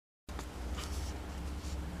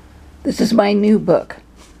This is my new book,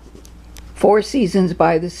 Four Seasons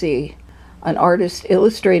by the Sea, an artist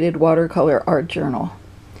illustrated watercolor art journal.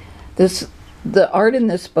 The art in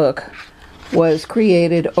this book was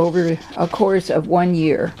created over a course of 1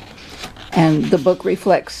 year, and the book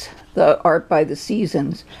reflects the art by the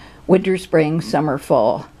seasons: winter, spring, summer,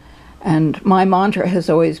 fall. And my mantra has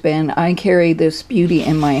always been, I carry this beauty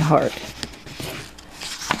in my heart.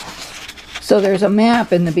 So there's a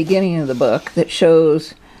map in the beginning of the book that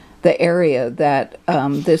shows the area that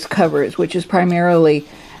this covers, which is primarily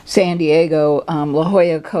San Diego, La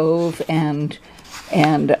Jolla Cove, and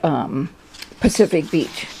Pacific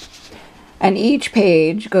Beach. And each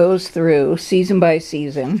page goes through season by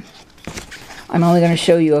season. I'm only going to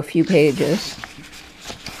show you a few pages.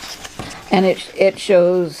 And it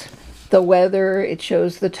shows the weather, it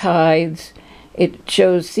shows the tides, it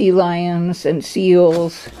shows sea lions and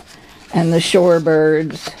seals and the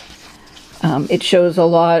shorebirds. It shows a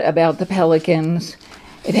lot about the pelicans.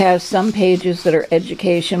 It has some pages that are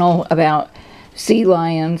educational about sea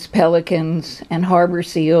lions, pelicans, and harbor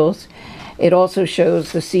seals. It also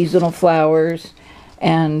shows the seasonal flowers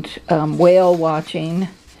and whale watching.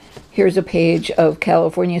 Here's a page of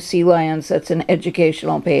California sea lions. That's an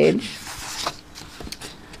educational page.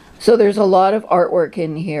 So there's a lot of artwork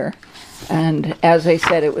in here. And as I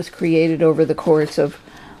said, it was created over the course of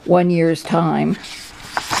 1 year's time.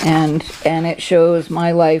 And it shows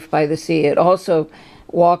my life by the sea. It also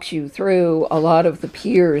walks you through a lot of the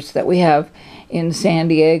piers that we have in San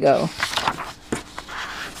Diego.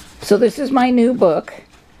 So this is my new book,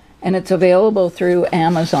 and it's available through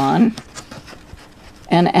Amazon.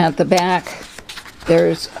 And at the back,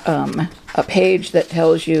 there's a page that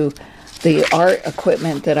tells you the art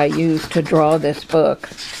equipment that I used to draw this book.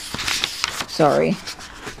 Sorry.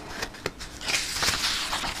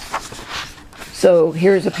 So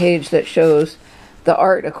here's a page that shows the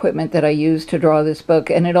art equipment that I used to draw this book,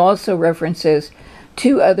 and it also references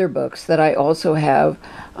two other books that I also have.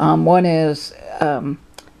 One is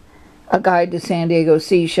A Guide to San Diego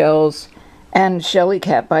Seashells, and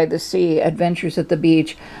Shellycat by the Sea, Adventures at the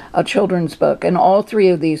Beach, a children's book. And all three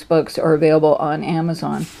of these books are available on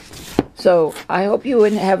Amazon. So I hope you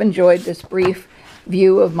have enjoyed this brief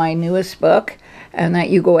view of my newest book, and that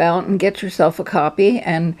you go out and get yourself a copy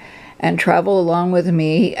and travel along with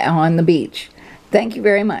me on the beach. Thank you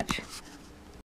very much.